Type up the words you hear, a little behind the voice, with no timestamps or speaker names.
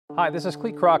Hi, this is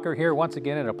Cleat here once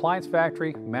again at Appliance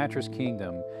Factory, Mattress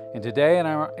Kingdom. And today in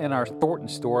our Thornton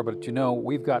store, but you know,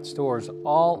 we've got stores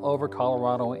all over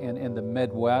Colorado and in the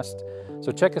Midwest.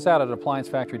 So check us out at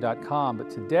appliancefactory.com. But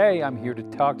today I'm here to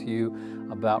talk to you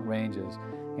about ranges,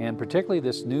 and particularly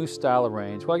this new style of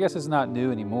range. Well, I guess it's not new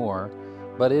anymore,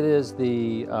 but it is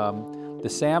the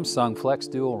Samsung Flex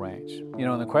Dual range. You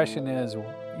know, and the question is,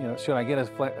 you know, should I get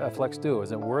a Flex Duo?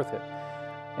 Is it worth it?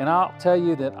 And I'll tell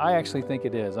you that I actually think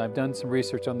it is. I've done some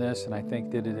research on this and I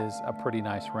think that it is a pretty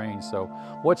nice range. So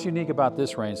what's unique about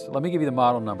this range? Let me give you the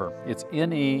model number. It's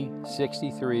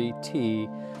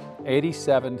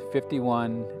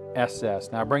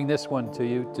NE63T8751SS. Now I bring this one to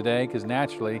you today because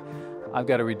naturally I've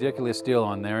got a ridiculous deal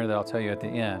on there that I'll tell you at the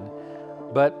end.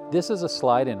 But this is a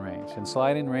slide-in range, and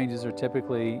slide-in ranges are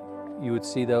typically, you would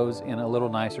see those in a little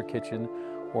nicer kitchen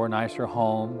or a nicer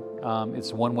home.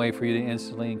 It's one way for you to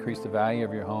instantly increase the value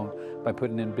of your home by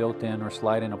putting in built-in or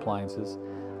slide-in appliances.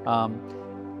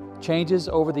 Changes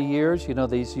over the years, you know,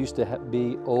 these used to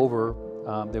be over,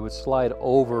 they would slide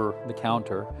over the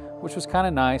counter, which was kind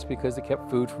of nice because they kept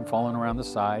food from falling around the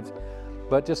sides.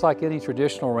 But just like any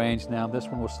traditional range now, this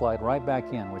one will slide right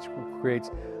back in, which creates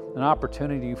an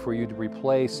opportunity for you to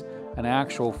replace an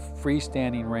actual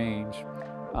freestanding range,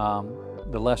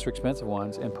 the lesser expensive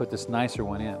ones, and put this nicer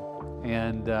one in.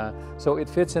 And so it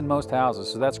fits in most houses,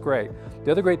 so that's great.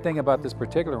 The other great thing about this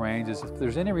particular range is if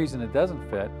there's any reason it doesn't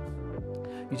fit,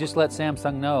 you just let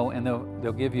Samsung know and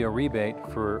they'll give you a rebate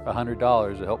for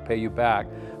 $100 to help pay you back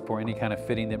for any kind of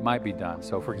fitting that might be done.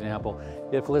 So for example,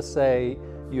 if let's say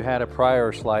you had a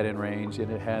prior slide-in range and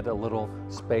it had a little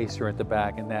spacer at the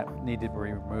back and that needed to be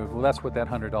removed, well, that's what that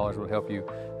 $100 would help you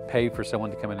pay for someone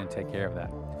to come in and take care of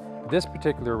that. This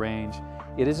particular range,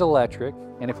 it is electric,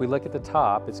 and if we look at the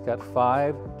top, it's got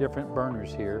 5 different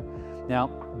burners here. Now,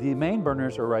 the main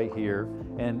burners are right here,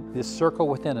 and this circle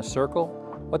within a circle,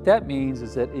 what that means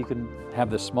is that you can have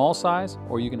the small size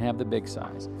or you can have the big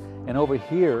size. And over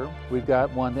here, we've got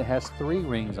one that has 3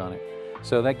 rings on it.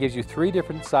 So that gives you 3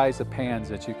 different sizes of pans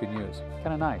that you can use.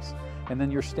 Kind of nice. And then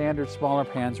your standard smaller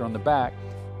pans are on the back.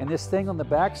 And this thing on the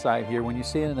back side here, when you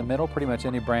see it in the middle, pretty much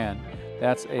any brand,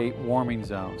 that's a warming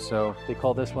zone. So they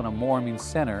call this one a warming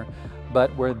center.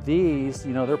 But where these,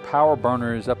 you know, their power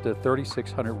burner is up to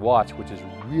 3,600 watts, which is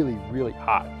really, really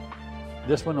hot.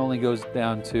 This one only goes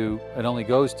down to, it only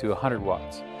goes to 100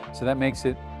 watts. So that makes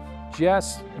it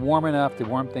just warm enough to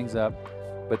warm things up,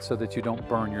 but so that you don't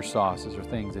burn your sauces or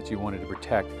things that you wanted to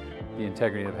protect the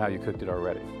integrity of how you cooked it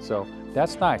already. So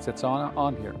that's nice, that's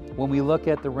on here. When we look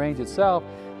at the range itself,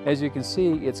 as you can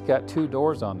see, it's got 2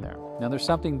 doors on there. Now there's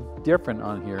something different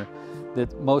on here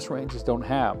that most ranges don't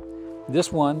have.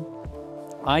 This one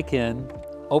I can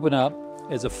open up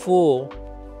as a full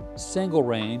single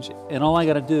range, and all I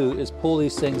gotta do is pull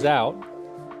these things out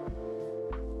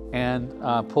and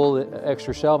pull the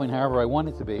extra shelving however I want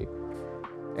it to be.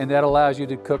 And that allows you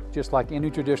to cook just like any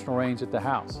traditional range at the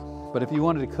house. But if you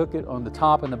wanted to cook it on the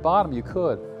top and the bottom, you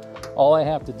could. All I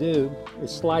have to do is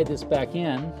slide this back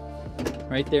in,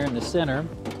 right there in the center.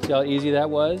 See how easy that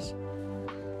was?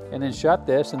 And then shut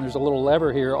this, and there's a little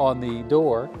lever here on the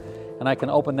door, and I can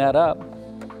open that up,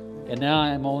 and now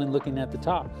I'm only looking at the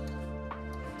top.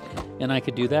 And I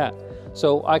could do that.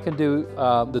 So I can do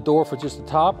the door for just the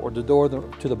top or the door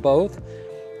to the both,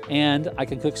 and I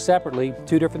can cook separately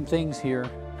 2 different things here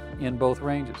in both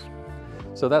ranges.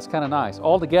 So that's kind of nice.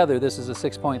 Altogether, this is a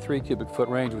 6.3 cubic foot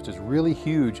range, which is really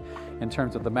huge in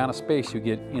terms of the amount of space you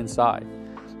get inside.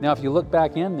 Now, if you look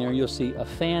back in there, you'll see a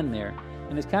fan there,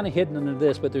 and it's kind of hidden under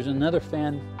this, but there's another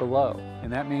fan below, and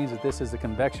that means that this is the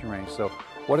convection range. So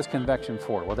what is convection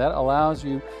for? Well, that allows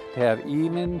you to have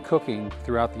even cooking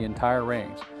throughout the entire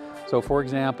range. So for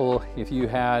example, if you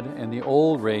had in the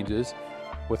old ranges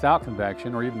without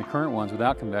convection, or even the current ones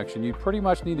without convection, you pretty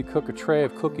much need to cook a tray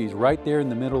of cookies right there in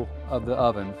the middle of the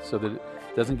oven so that it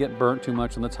doesn't get burnt too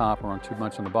much on the top or too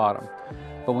much on the bottom.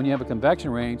 But when you have a convection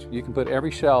range, you can put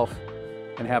every shelf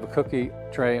and have a cookie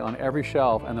tray on every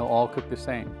shelf, and they'll all cook the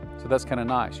same. So that's kind of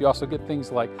nice. You also get things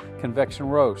like convection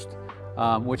roast,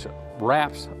 which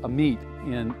wraps a meat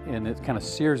in, and it kind of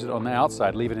sears it on the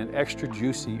outside, leaving it extra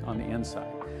juicy on the inside.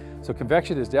 So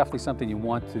convection is definitely something you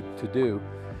want to do.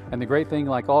 And the great thing,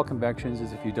 like all convections,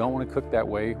 is if you don't want to cook that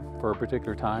way for a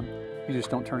particular time, you just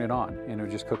don't turn it on, and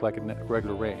it'll just cook like a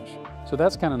regular range. So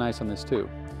that's kind of nice on this too.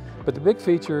 But the big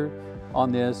feature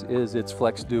on this is its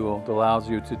Flex Dual that allows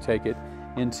you to take it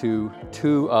into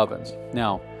 2 ovens.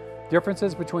 Now,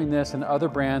 differences between this and other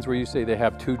brands where you say they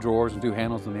have 2 drawers and 2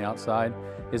 handles on the outside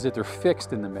is that they're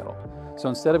fixed in the middle. So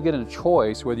instead of getting a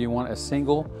choice whether you want a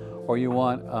single or you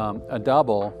want a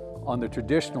double on the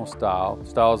traditional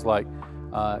styles like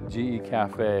GE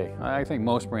Cafe. I think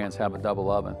most brands have a double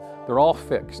oven. They're all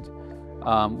fixed,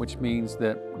 which means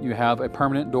that you have a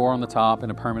permanent door on the top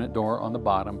and a permanent door on the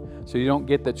bottom, so you don't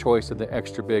get the choice of the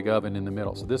extra big oven in the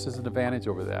middle. So this is an advantage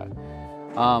over that.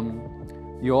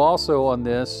 You also, on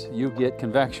this, you get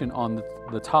convection on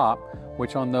the top,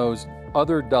 which on those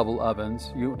other double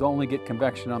ovens, you only get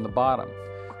convection on the bottom.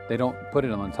 They don't put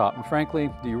it on the top. And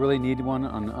frankly, do you really need one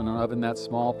on an oven that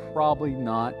small? Probably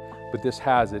not, but this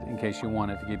has it in case you want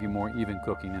it to give you more even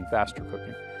cooking and faster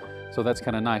cooking. So that's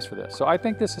kind of nice for this. So I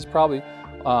think this is probably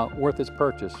worth its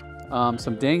purchase.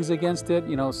 Some dings against it,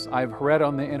 you know, I've read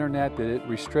on the internet that it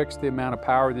restricts the amount of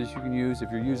power that you can use. If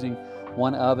you're using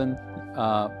one oven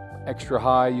extra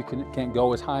high, you can't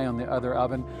go as high on the other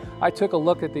oven. I took a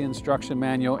look at the instruction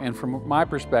manual, and from my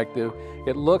perspective,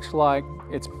 it looks like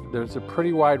there's a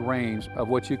pretty wide range of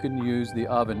what you can use the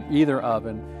oven, either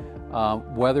oven,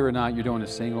 whether or not you're doing a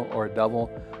single or a double.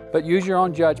 But use your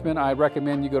own judgment. I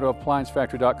recommend you go to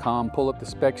appliancefactory.com, pull up the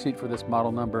spec sheet for this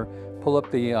model number, pull up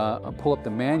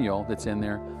the manual that's in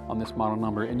there on this model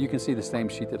number, and you can see the same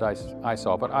sheet that I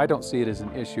saw, but I don't see it as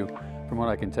an issue from what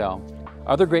I can tell.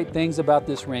 Other great things about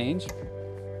this range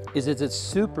is it's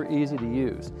super easy to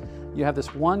use. You have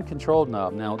this one control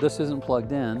knob. Now this isn't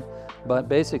plugged in, but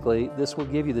basically this will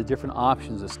give you the different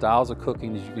options, the styles of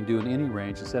cooking that you can do in any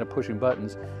range. Instead of pushing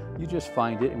buttons, you just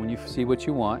find it, and when you see what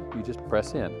you want, you just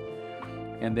press in.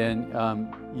 And then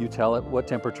you tell it what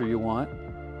temperature you want,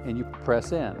 and you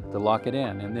press in to lock it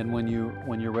in. And then when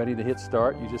you're ready to hit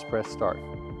start, you just press start.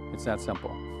 It's that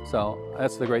simple. So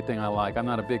that's the great thing I like. I'm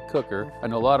not a big cooker. I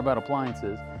know a lot about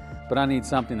appliances, but I need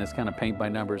something that's kind of paint by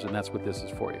numbers, and that's what this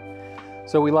is for you.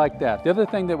 So we like that. The other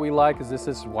thing that we like is this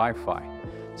is Wi-Fi.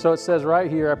 So it says right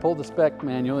here, I pulled the spec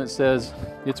manual, it says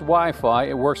it's Wi-Fi.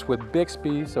 It works with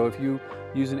Bixby, so if you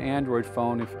use an Android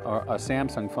phone or a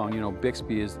Samsung phone, you know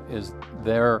Bixby is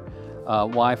their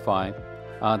Wi-Fi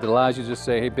that allows you to just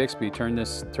say, hey Bixby, turn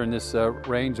this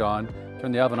range on,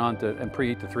 turn the oven on and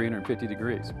preheat to 350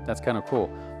 degrees. That's kind of cool.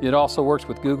 It also works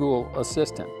with Google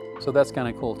Assistant, so that's kind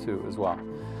of cool too as well.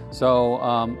 So,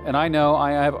 and I know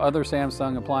I have other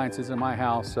Samsung appliances in my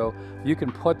house, so you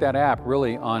can put that app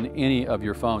really on any of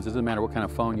your phones. It doesn't matter what kind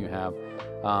of phone you have,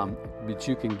 but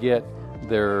you can get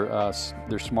their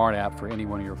smart app for any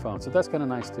one of your phones. So that's kind of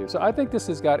nice too. So I think this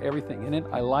has got everything in it.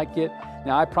 I like it.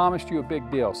 Now I promised you a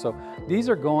big deal. So these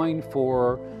are going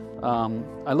for,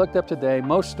 I looked up today,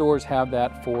 most stores have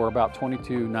that for about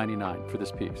 $22.99 for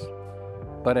this piece.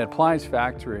 But at Appliance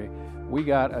Factory, we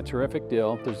got a terrific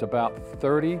deal. There's about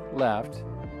 30 left,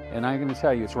 and I'm going to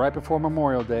tell you, it's right before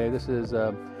Memorial Day. This is,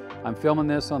 I'm filming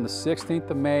this on the 16th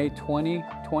of May,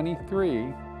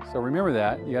 2023. So remember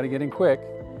that, you got to get in quick.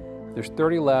 There's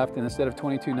 30 left, and instead of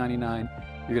 $22.99,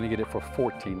 you're going to get it for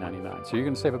 $14.99. So you're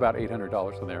going to save about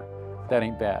 $800 on there. That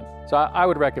ain't bad. So I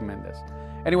would recommend this.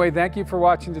 Anyway, thank you for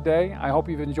watching today. I hope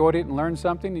you've enjoyed it and learned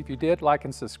something. If you did, like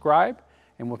and subscribe,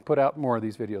 and we'll put out more of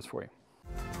these videos for you.